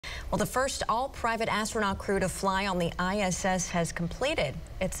Well, the first all-private astronaut crew to fly on the ISS has completed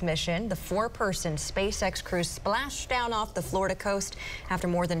its mission. The four-person SpaceX crew splashed down off the Florida coast after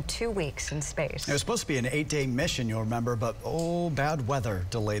more than 2 weeks in space. It was supposed to be an 8-day mission, you'll remember, but bad weather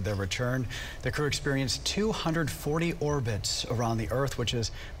delayed their return. The crew experienced 240 orbits around the Earth, which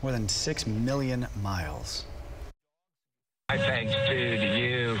is more than 6 million miles. My thanks to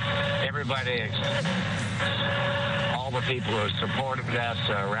you, everybody, all the people who have supported us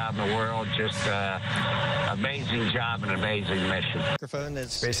around the world. Just amazing job and amazing mission.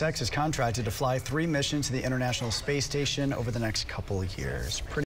 SpaceX is contracted to fly 3 missions to the International Space Station over the next couple of years.